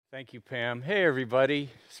Thank you, Pam. Hey, everybody.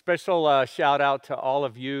 Special shout out to all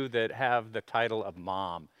of you that have the title of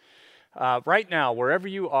mom. Right now, wherever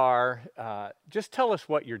you are, just tell us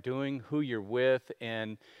what you're doing, who you're with,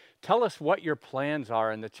 and tell us what your plans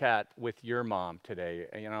are in the chat with your mom today.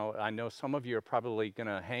 I know some of you are probably going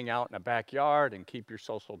to hang out in a backyard and keep your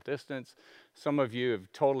social distance. Some of you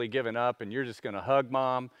have totally given up and you're just going to hug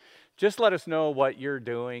mom. Just let us know what you're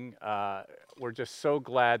doing. We're just so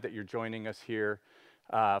glad that you're joining us here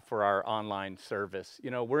for our online service.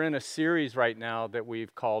 We're in a series right now that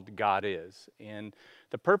we've called God Is. And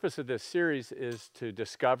the purpose of this series is to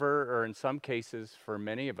discover, or in some cases, for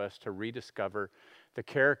many of us, to rediscover the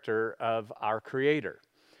character of our Creator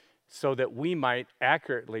so that we might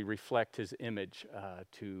accurately reflect His image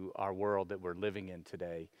to our world that we're living in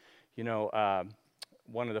today.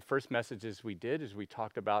 One of the first messages we did is we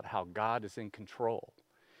talked about how God is in control.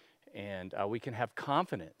 And we can have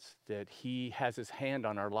confidence that He has His hand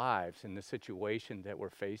on our lives in the situation that we're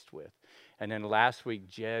faced with. And then last week,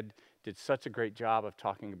 Jed did such a great job of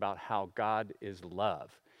talking about how God is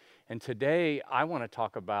love. And today, I want to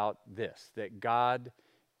talk about this, that God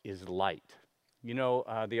is light.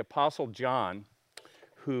 The Apostle John,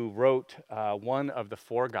 who wrote one of the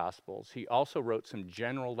four Gospels, he also wrote some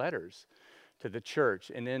general letters to the church.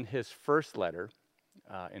 And in his first letter,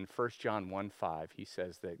 in 1 John 1:5, he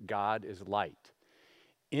says that God is light.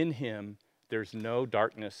 In Him, there's no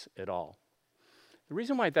darkness at all. The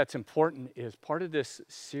reason why that's important is part of this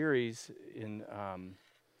series in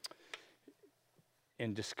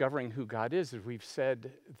discovering who God is we've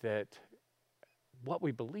said that what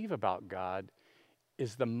we believe about God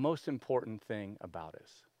is the most important thing about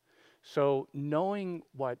us. So knowing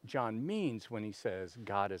what John means when he says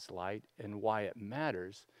God is light and why it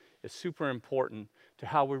matters is super important to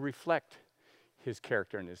how we reflect His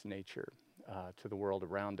character and His nature to the world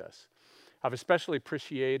around us. I've especially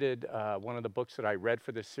appreciated one of the books that I read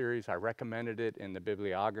for this series. I recommended it in the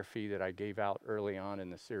bibliography that I gave out early on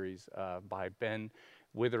in the series by Ben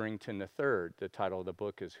Witherington III. The title of the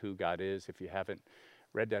book is Who God Is. If you haven't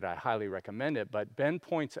read that, I highly recommend it. But Ben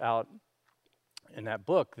points out in that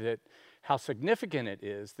book that how significant it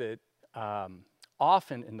is that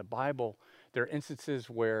often in the Bible there are instances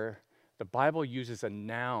where the Bible uses a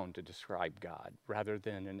noun to describe God rather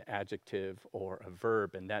than an adjective or a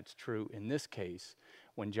verb, and that's true in this case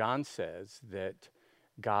when John says that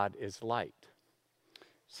God is light.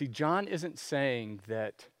 See, John isn't saying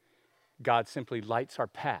that God simply lights our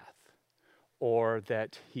path, or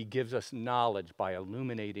that He gives us knowledge by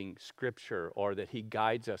illuminating Scripture, or that He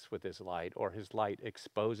guides us with His light, or His light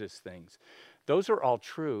exposes things. Those are all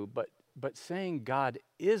true, but saying God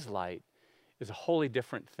is light is a wholly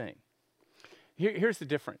different thing. Here's the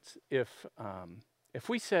difference. If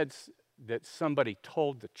we said that somebody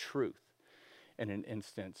told the truth in an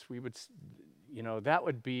instance, we would, that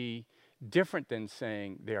would be different than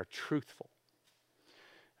saying they are truthful.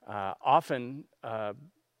 Often,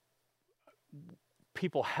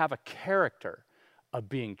 people have a character of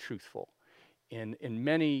being truthful. In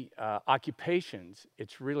many occupations,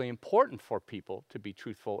 it's really important for people to be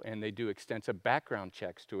truthful, and they do extensive background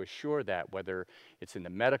checks to assure that, whether it's in the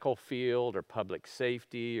medical field or public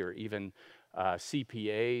safety or even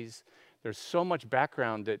CPAs. There's so much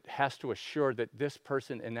background that has to assure that this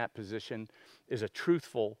person in that position is a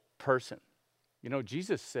truthful person.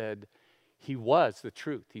 Jesus said He was the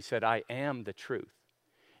truth. He said, I am the truth.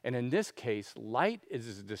 And in this case, light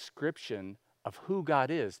is a description of who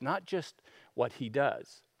God is, not just what He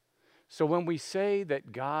does. So when we say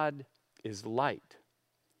that God is light,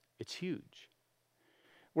 it's huge.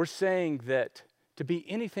 We're saying that to be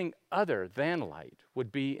anything other than light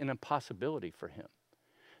would be an impossibility for Him,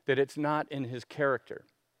 that it's not in His character.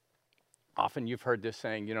 Often you've heard this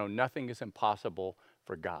saying, nothing is impossible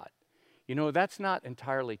for God. That's not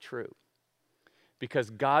entirely true,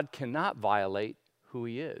 because God cannot violate who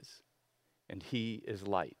He is, and He is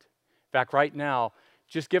light. In fact, right now,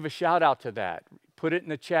 just give a shout out to that. Put it in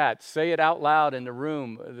the chat. Say it out loud in the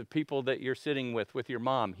room, the people that you're sitting with your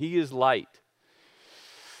mom. He is light.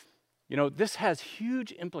 This has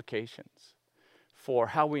huge implications for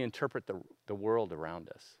how we interpret the world around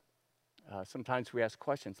us. Sometimes we ask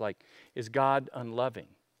questions like, is God unloving?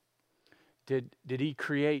 Did He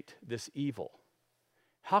create this evil?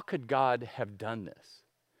 How could God have done this?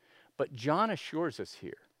 But John assures us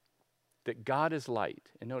here that God is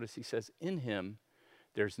light. And notice he says, in Him,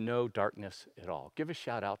 there's no darkness at all. Give a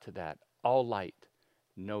shout out to that. All light,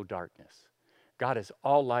 no darkness. God is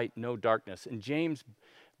all light, no darkness. And James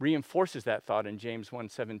reinforces that thought in James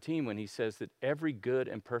 1:17 when he says that every good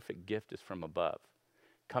and perfect gift is from above,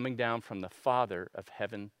 coming down from the Father of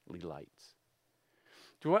heavenly lights.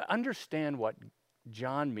 To understand what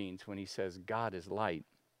John means when he says God is light,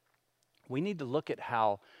 we need to look at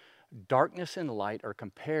how darkness and light are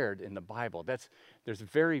compared in the Bible. There's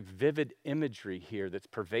very vivid imagery here that's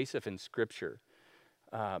pervasive in Scripture.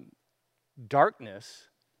 Darkness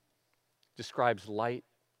describes light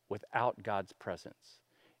without God's presence,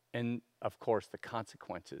 and of course the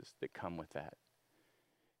consequences that come with that.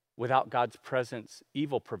 Without God's presence,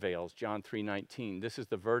 evil prevails, John 3:19. This is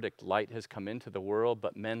the verdict. Light has come into the world,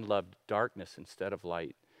 but men loved darkness instead of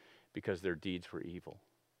light because their deeds were evil.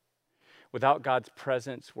 Without God's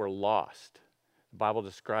presence, we're lost. The Bible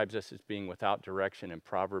describes us as being without direction in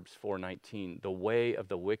Proverbs 4:19. The way of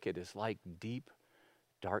the wicked is like deep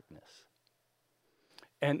darkness.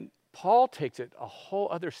 And Paul takes it a whole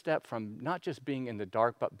other step from not just being in the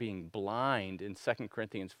dark, but being blind in 2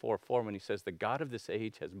 Corinthians 4:4 when he says, the God of this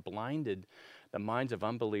age has blinded the minds of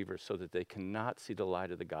unbelievers so that they cannot see the light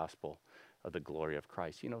of the gospel of the glory of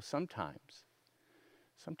Christ. You know, sometimes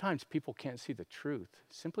people can't see the truth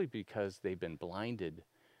simply because they've been blinded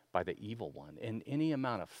by the evil one. And any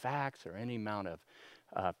amount of facts or any amount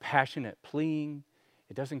of passionate pleading,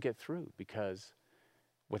 it doesn't get through because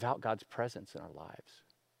without God's presence in our lives,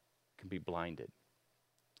 can be blinded.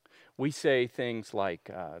 We say things like,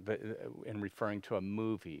 in referring to a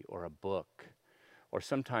movie or a book, or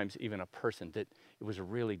sometimes even a person, that it was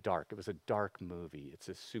really dark. It was a dark movie. It's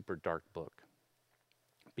a super dark book.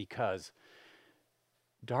 Because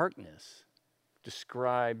darkness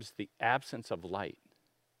describes the absence of light,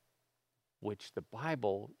 which the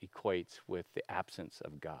Bible equates with the absence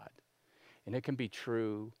of God. And it can be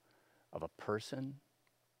true of a person.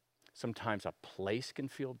 Sometimes a place can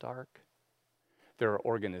feel dark. There are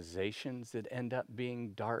organizations that end up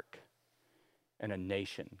being dark. And a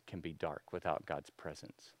nation can be dark without God's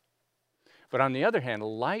presence. But on the other hand,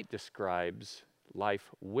 light describes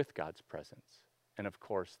life with God's presence. And of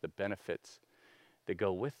course, the benefits that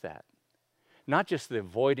go with that. Not just the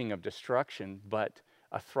avoiding of destruction, but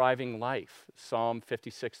a thriving life. Psalm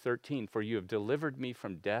 56:13, for you have delivered me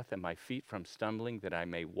from death and my feet from stumbling, that I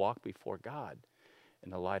may walk before God in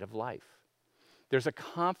the light of life. There's a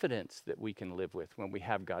confidence that we can live with when we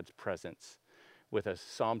have God's presence with us.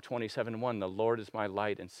 Psalm 27:1, the Lord is my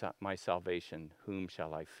light and my salvation, whom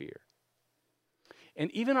shall I fear? And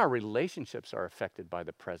even our relationships are affected by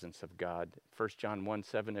the presence of God. 1 John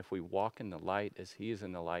 1:7, if we walk in the light as he is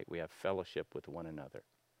in the light, we have fellowship with one another.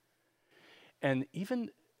 And even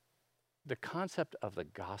the concept of the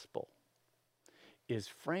gospel is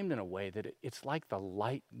framed in a way that it's like the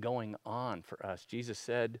light going on for us. Jesus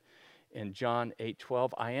said in John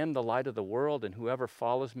 8:12, I am the light of the world, and whoever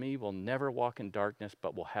follows me will never walk in darkness,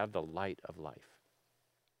 but will have the light of life.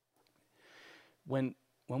 When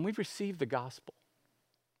we receive the gospel,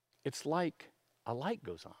 it's like a light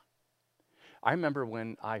goes on. I remember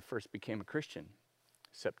when I first became a Christian,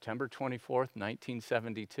 September 24th,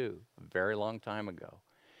 1972, a very long time ago.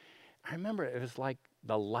 I remember it was like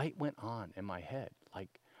the light went on in my head.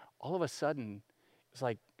 Like all of a sudden, it's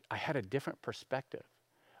like I had a different perspective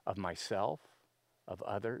of myself, of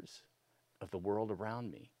others, of the world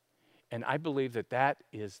around me. And I believe that that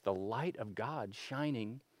is the light of God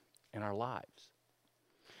shining in our lives.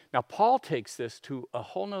 Now, Paul takes this to a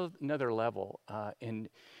whole nother level, and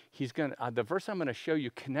he's going to, the verse I'm going to show you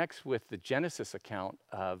connects with the Genesis account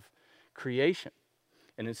of creation.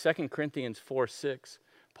 And in 2 Corinthians 4:6,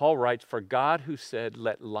 Paul writes, for God who said,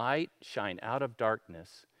 let light shine out of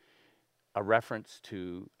darkness, a reference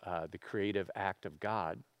to the creative act of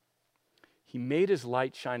God, he made his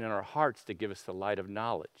light shine in our hearts to give us the light of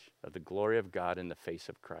knowledge of the glory of God in the face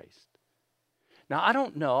of Christ. Now, I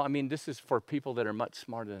don't know. I mean, this is for people that are much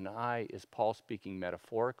smarter than I. Is Paul speaking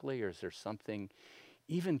metaphorically, or is there something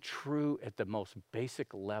even true at the most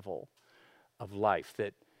basic level of life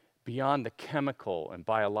that beyond the chemical and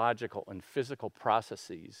biological and physical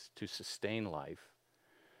processes to sustain life,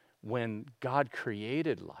 when God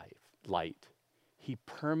created light, he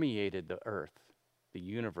permeated the earth, the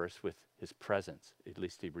universe, with his presence. At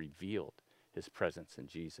least he revealed his presence in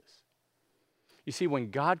Jesus. You see,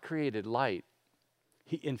 when God created light,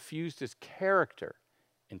 he infused his character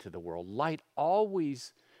into the world. Light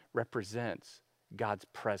always represents God's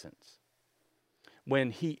presence.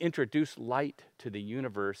 When he introduced light to the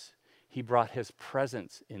universe, he brought his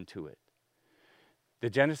presence into it. The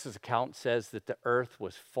Genesis account says that the earth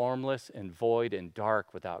was formless and void and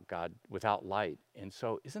dark without God, without light. And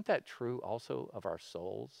so isn't that true also of our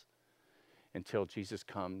souls? Until Jesus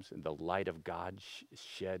comes and the light of God is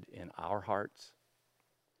shed in our hearts.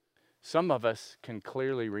 Some of us can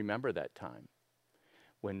clearly remember that time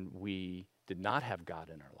when we did not have God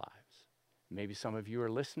in our lives. Maybe some of you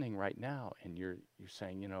are listening right now and you're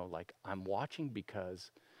saying, like, I'm watching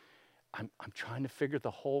because I'm trying to figure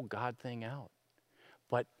the whole God thing out.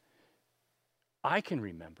 But I can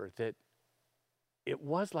remember that it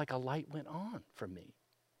was like a light went on for me.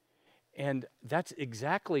 And that's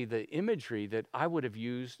exactly the imagery that I would have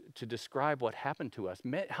used to describe what happened to us.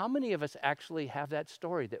 How many of us actually have that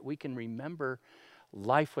story that we can remember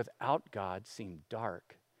life without God seemed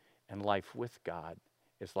dark and life with God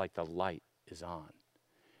is like the light is on?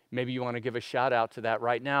 Maybe you want to give a shout out to that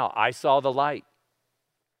right now. I saw the light.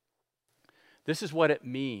 This is what it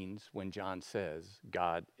means when John says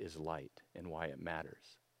God is light and why it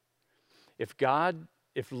matters.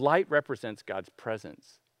 If light represents God's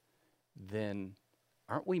presence, then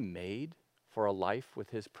aren't we made for a life with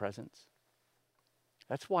his presence?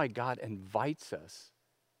 That's why God invites us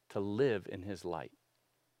to live in his light.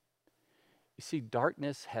 You see,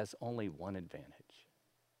 darkness has only one advantage.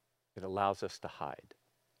 It allows us to hide.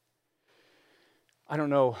 I don't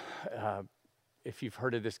know if you've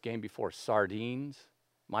heard of this game before, sardines.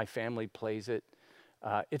 My family plays it.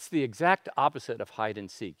 It's the exact opposite of hide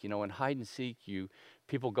and seek. In hide and seek,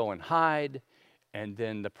 people go and hide, and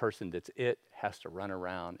then the person that's has to run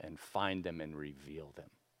around and find them and reveal them.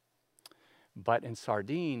 But in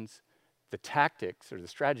sardines, the tactics or the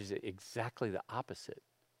strategies are exactly the opposite.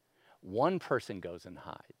 One person goes and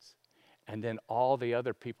hides, and then all the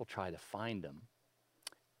other people try to find them.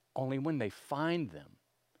 Only when they find them,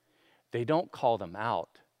 they don't call them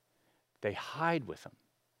out. They hide with them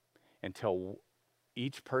until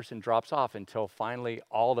each person drops off, until finally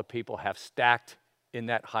all the people have stacked in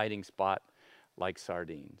that hiding spot like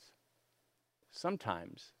sardines.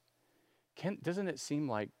 Sometimes, doesn't it seem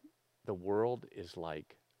like the world is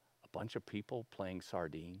like a bunch of people playing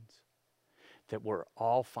sardines? That we're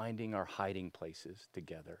all finding our hiding places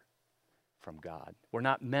together from God. We're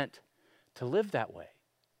not meant to live that way.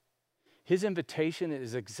 His invitation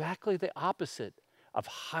is exactly the opposite of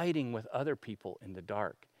hiding with other people in the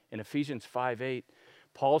dark. In Ephesians 5:8,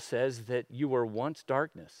 Paul says that you were once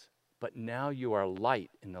darkness, but now you are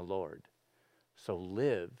light in the Lord. So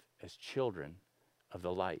live as children of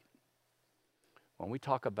the light. When we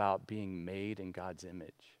talk about being made in God's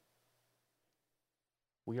image,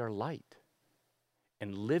 we are light.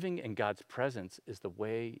 And living in God's presence is the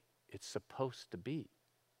way it's supposed to be.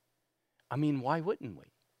 I mean, why wouldn't we?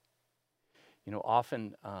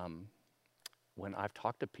 Often when I've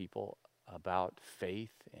talked to people about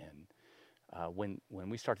faith and when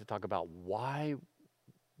we start to talk about why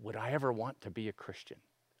would I ever want to be a Christian,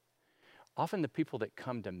 often the people that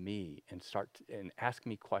come to me and and ask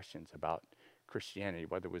me questions about Christianity,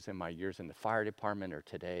 whether it was in my years in the fire department or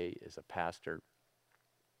today as a pastor,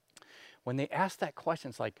 when they ask that question,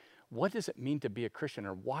 it's like, what does it mean to be a Christian,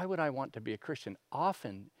 or why would I want to be a Christian?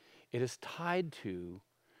 Often it is tied to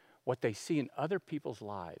what they see in other people's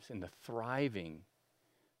lives and the thriving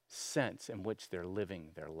sense in which they're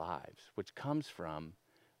living their lives, which comes from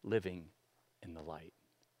living in the light.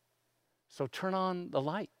 So turn on the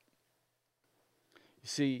light. You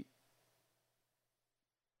see,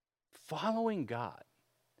 following God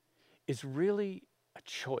is really a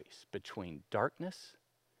choice between darkness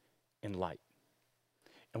and light.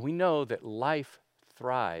 And we know that life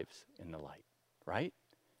thrives in the light, right?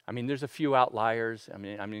 I mean, there's a few outliers. I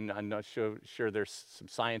mean, I'm not sure there's some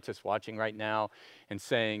scientists watching right now and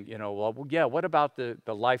saying, well, yeah, what about the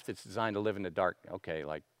life that's designed to live in the dark? Okay,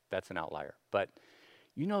 like that's an outlier. But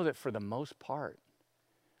you know that for the most part,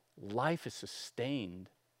 life is sustained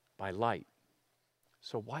by light.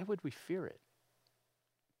 So why would we fear it?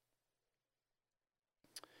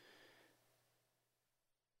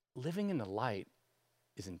 Living in the light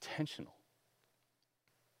is intentional.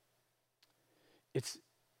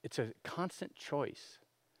 It's a constant choice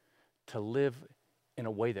to live in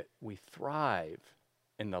a way that we thrive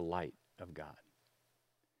in the light of God.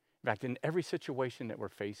 In fact, in every situation that we're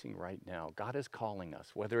facing right now, God is calling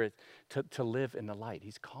us, whether it's to live in the light.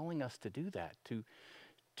 He's calling us to do that, to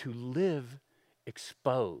live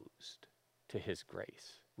exposed to his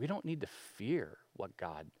grace. We don't need to fear what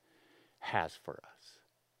God has for us.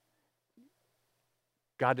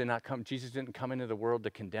 Jesus didn't come into the world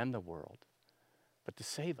to condemn the world, but to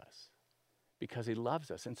save us because he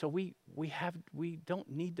loves us. And so we don't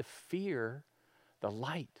need to fear the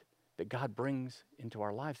light that God brings into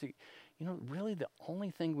our lives. Really the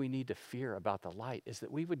only thing we need to fear about the light is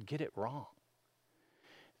that we would get it wrong.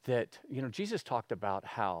 That, Jesus talked about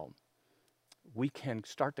how we can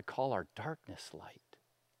start to call our darkness light.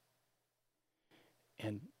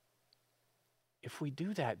 And if we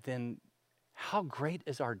do that, then how great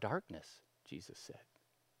is our darkness, Jesus said.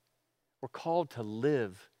 We're called to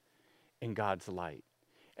live in God's light.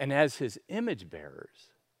 And as his image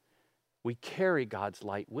bearers, we carry God's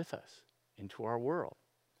light with us into our world.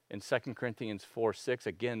 In 2 Corinthians 4:6,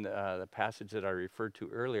 again, the passage that I referred to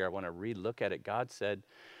earlier, I want to re-look at it. God said,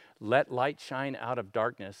 "Let light shine out of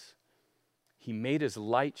darkness." He made his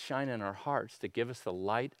light shine in our hearts to give us the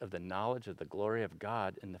light of the knowledge of the glory of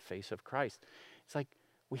God in the face of Christ. It's like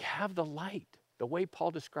we have the light. The way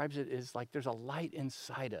Paul describes it is like there's a light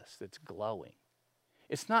inside us that's glowing.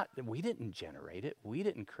 It's not that we didn't generate it. We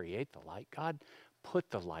didn't create the light. God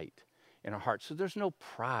put the light in our hearts. So there's no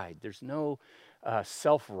pride. There's no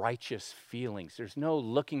self-righteous feelings. There's no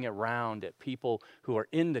looking around at people who are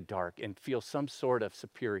in the dark and feel some sort of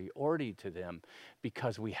superiority to them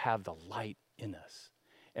because we have the light in us.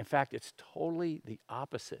 In fact, it's totally the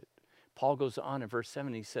opposite. Paul goes on in verse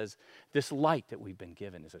 7, he says, this light that we've been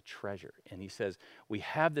given is a treasure. And he says, we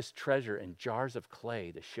have this treasure in jars of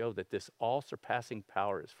clay to show that this all-surpassing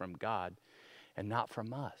power is from God and not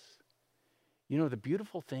from us. You know, the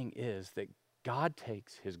beautiful thing is that God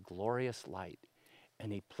takes his glorious light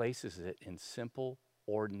and he places it in simple,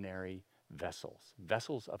 ordinary vessels,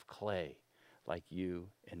 vessels of clay like you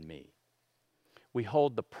and me. We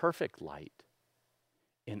hold the perfect light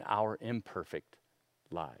in our imperfect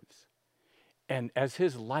lives. And as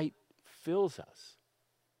his light fills us,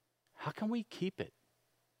 how can we keep it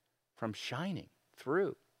from shining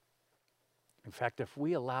through? In fact, if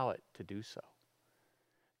we allow it to do so,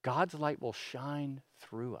 God's light will shine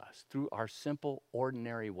through us, through our simple,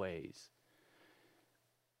 ordinary ways,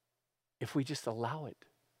 if we just allow it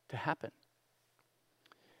to happen.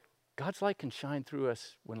 God's light can shine through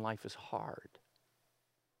us when life is hard.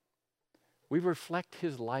 We reflect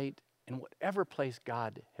his light in whatever place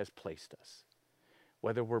God has placed us,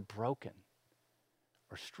 whether we're broken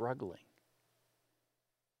or struggling,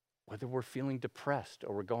 whether we're feeling depressed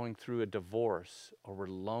or we're going through a divorce or we're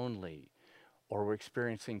lonely or we're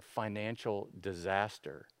experiencing financial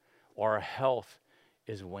disaster or our health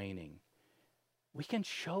is waning. We can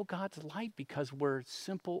show God's light because we're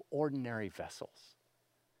simple, ordinary vessels.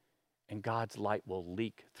 And God's light will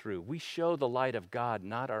leak through. We show the light of God,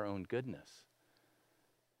 not our own goodness.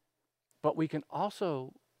 But we can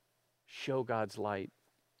also show God's light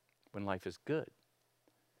when life is good,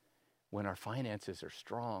 when our finances are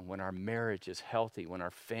strong, when our marriage is healthy, when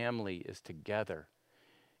our family is together,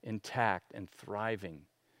 intact and thriving.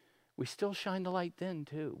 We still shine the light then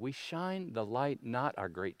too. We shine the light, not our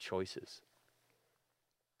great choices.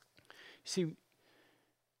 See,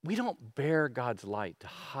 we don't bear God's light to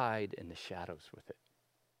hide in the shadows with it.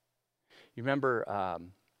 You remember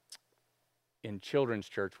in children's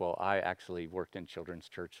church, well, I actually worked in children's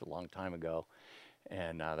church a long time ago,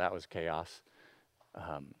 and that was chaos.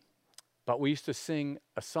 But we used to sing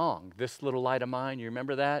a song, This Little Light of Mine. You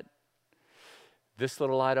remember that? This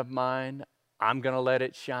little light of mine, I'm going to let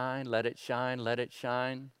it shine, let it shine, let it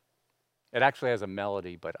shine. It actually has a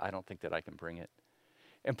melody, but I don't think that I can bring it.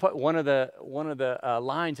 And put one of the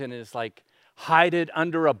lines in it is like, hide it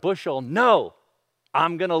under a bushel. No,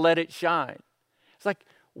 I'm going to let it shine. It's like,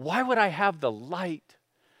 why would I have the light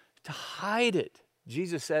to hide it?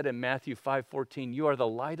 Jesus said in Matthew 5:14, you are the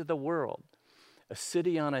light of the world. A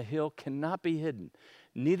city on a hill cannot be hidden.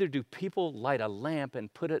 Neither do people light a lamp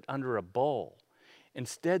and put it under a bowl.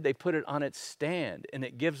 Instead, they put it on its stand, and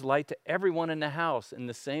it gives light to everyone in the house. In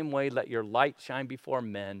the same way, let your light shine before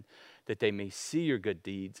men, that they may see your good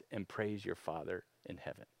deeds and praise your Father in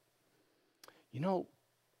heaven. You know,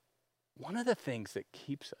 one of the things that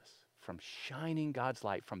keeps us from shining God's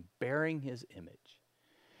light, from bearing his image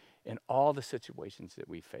in all the situations that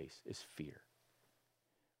we face is fear.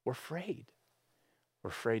 We're afraid.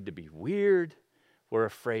 We're afraid to be weird. We're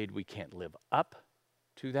afraid we can't live up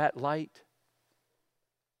to that light.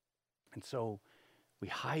 And so we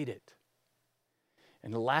hide it.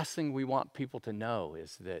 And the last thing we want people to know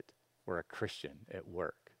is that we're a Christian at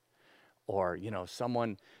work. Or, you know,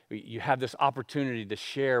 you have this opportunity to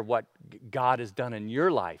share what God has done in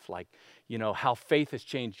your life, like, you know, how faith has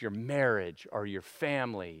changed your marriage or your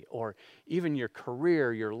family or even your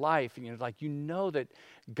career, your life. And you know that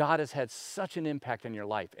God has had such an impact on your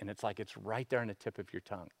life, and it's like it's right there on the tip of your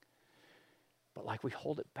tongue. But like we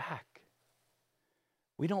hold it back.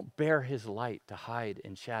 We don't bear his light to hide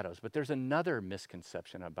in shadows. But there's another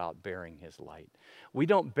misconception about bearing his light. We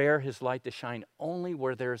don't bear his light to shine only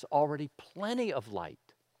where there's already plenty of light.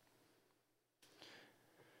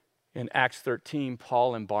 In Acts 13,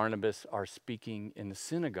 Paul and Barnabas are speaking in the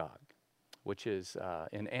synagogue, which is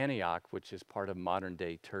in Antioch, which is part of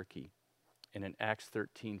modern-day Turkey. And in Acts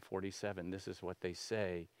 13:47, this is what they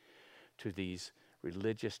say to these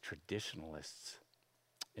religious traditionalists.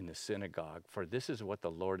 in the synagogue, for this is what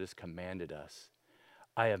the Lord has commanded us.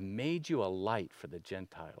 I have made you a light for the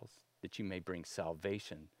Gentiles, that you may bring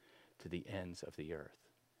salvation to the ends of the earth.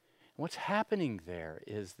 And what's happening there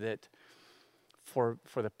is that for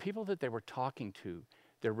the people that they were talking to,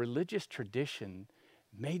 their religious tradition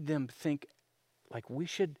made them think like we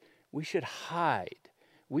should hide.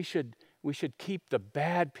 We should keep the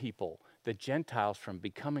bad people, the Gentiles, from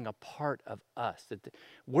becoming a part of us. That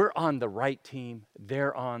we're on the right team,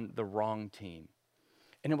 they're on the wrong team.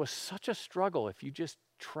 And it was such a struggle. If you just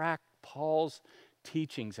track Paul's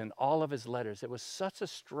teachings and all of his letters, it was such a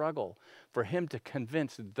struggle for him to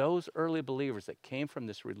convince those early believers that came from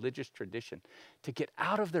this religious tradition to get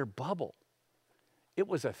out of their bubble. It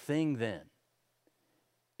was a thing then.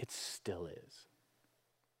 It still is.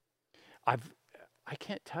 I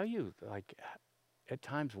can't tell you, like, at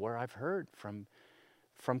times where I've heard from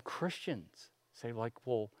Christians say, like,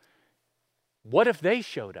 well, what if they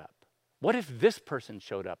showed up? What if this person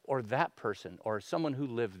showed up, or that person, or someone who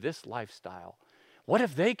lived this lifestyle? What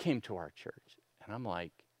if they came to our church? And I'm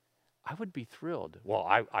like, I would be thrilled. Well,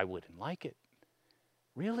 I wouldn't like it.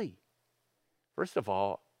 Really? First of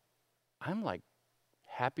all, I'm like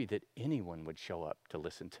happy that anyone would show up to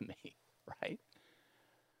listen to me, right?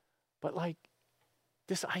 But like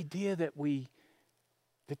this idea that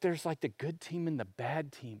there's like the good team and the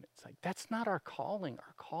bad team, it's like that's not our calling.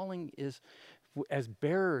 Our calling is as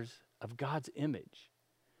bearers of God's image,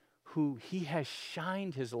 who he has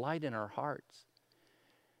shined his light in our hearts.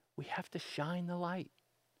 We have to shine the light.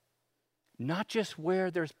 Not just where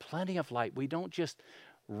there's plenty of light. We don't just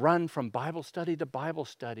run from Bible study to Bible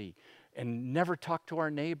study and never talk to our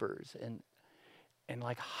neighbors and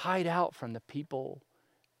like hide out from the people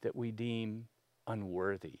that we deem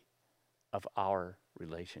unworthy of our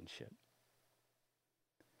relationship.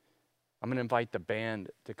 I'm going to invite the band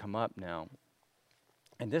to come up now.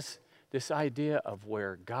 And this idea of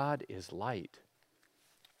where God is light,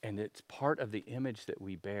 and it's part of the image that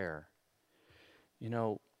we bear. You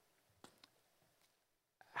know,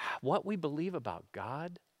 what we believe about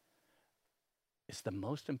God is the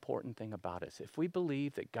most important thing about us. If we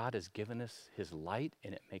believe that God has given us his light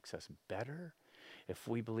and it makes us better, if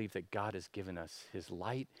we believe that God has given us his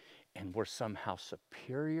light and we're somehow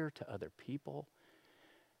superior to other people,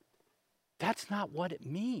 that's not what it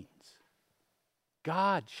means.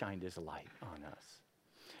 God shined his light on us.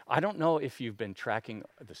 I don't know if you've been tracking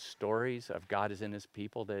the stories of God is in his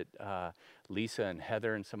people that Lisa and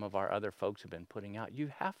Heather and some of our other folks have been putting out.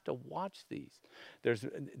 You have to watch these.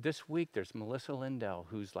 This week, there's Melissa Lindell,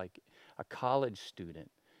 who's like a college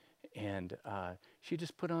student. And she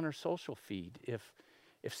just put on her social feed,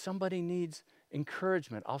 if somebody needs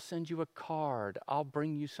encouragement, I'll send you a card, I'll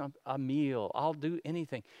bring you a meal, I'll do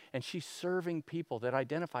anything. And she's serving people that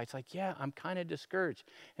identify. It's like, yeah, I'm kind of discouraged.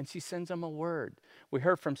 And she sends them a word. We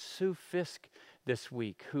heard from Sue Fisk this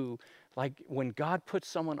week, who, like, when God puts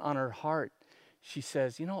someone on her heart, she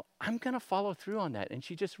says, you know, I'm going to follow through on that. And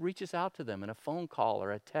she just reaches out to them in a phone call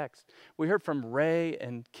or a text. We heard from Ray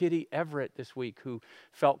and Kitty Everett this week, who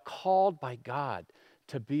felt called by God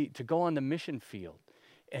to go on the mission field.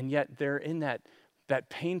 And yet they're in that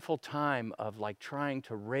painful time of like trying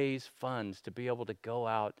to raise funds to be able to go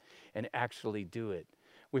out and actually do it.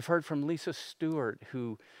 We've heard from Lisa Stewart,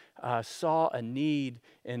 who saw a need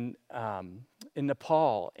in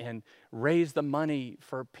Nepal and raised the money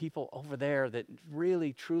for people over there that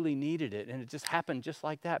really, truly needed it. And it just happened just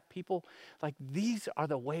like that. People, like, these are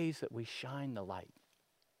the ways that we shine the light.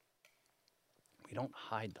 We don't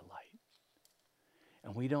hide the light.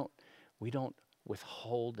 And we don't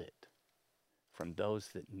withhold it from those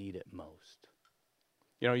that need it most.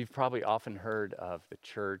 You know, you've probably often heard of the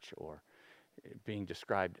church or being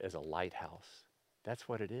described as a lighthouse. That's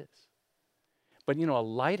what it is. But you know, a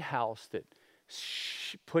lighthouse that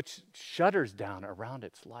puts shutters down around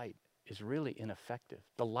its light is really ineffective.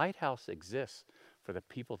 The lighthouse exists for the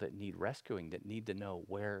people that need rescuing, that need to know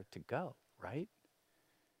where to go, right?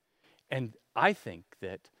 And I think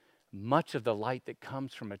that much of the light that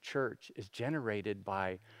comes from a church is generated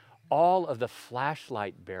by all of the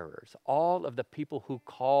flashlight bearers, all of the people who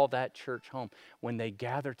call that church home. When they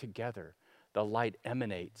gather together, the light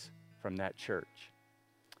emanates from that church.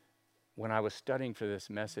 When I was studying for this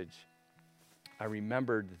message, I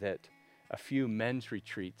remembered that a few men's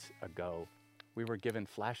retreats ago, we were given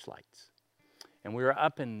flashlights. And we were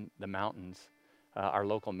up in the mountains, our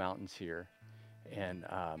local mountains here. And,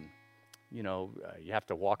 you have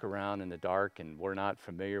to walk around in the dark, and we're not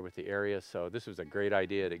familiar with the area. So this was a great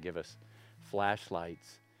idea to give us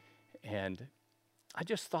flashlights. And I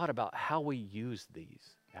just thought about how we used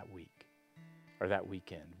these that week or that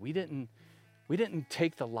weekend. We didn't We didn't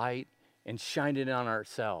take the light and shine it on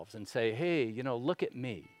ourselves and say, hey, look at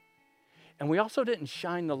me. And we also didn't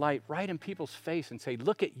shine the light right in people's face and say,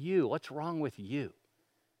 look at you, what's wrong with you?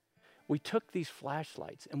 We took these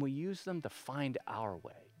flashlights and we used them to find our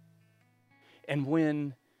way. And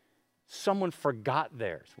when someone forgot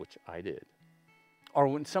theirs, which I did, or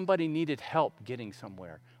when somebody needed help getting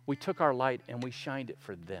somewhere, we took our light and we shined it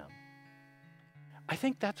for them. I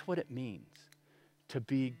think that's what it means to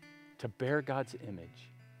bear God's image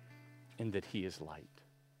in that he is light.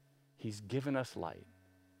 He's given us light.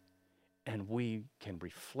 And we can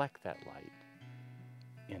reflect that light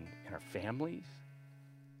in our families,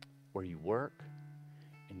 where you work,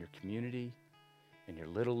 in your community, in your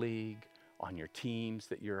little league, on your teams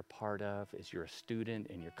that you're a part of, as you're a student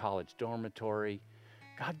in your college dormitory.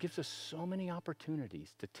 God gives us so many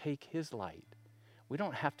opportunities to take his light. We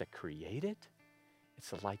don't have to create it. It's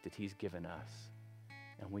the light that he's given us.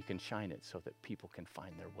 And we can shine it so that people can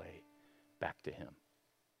find their way back to him.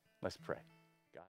 Let's pray.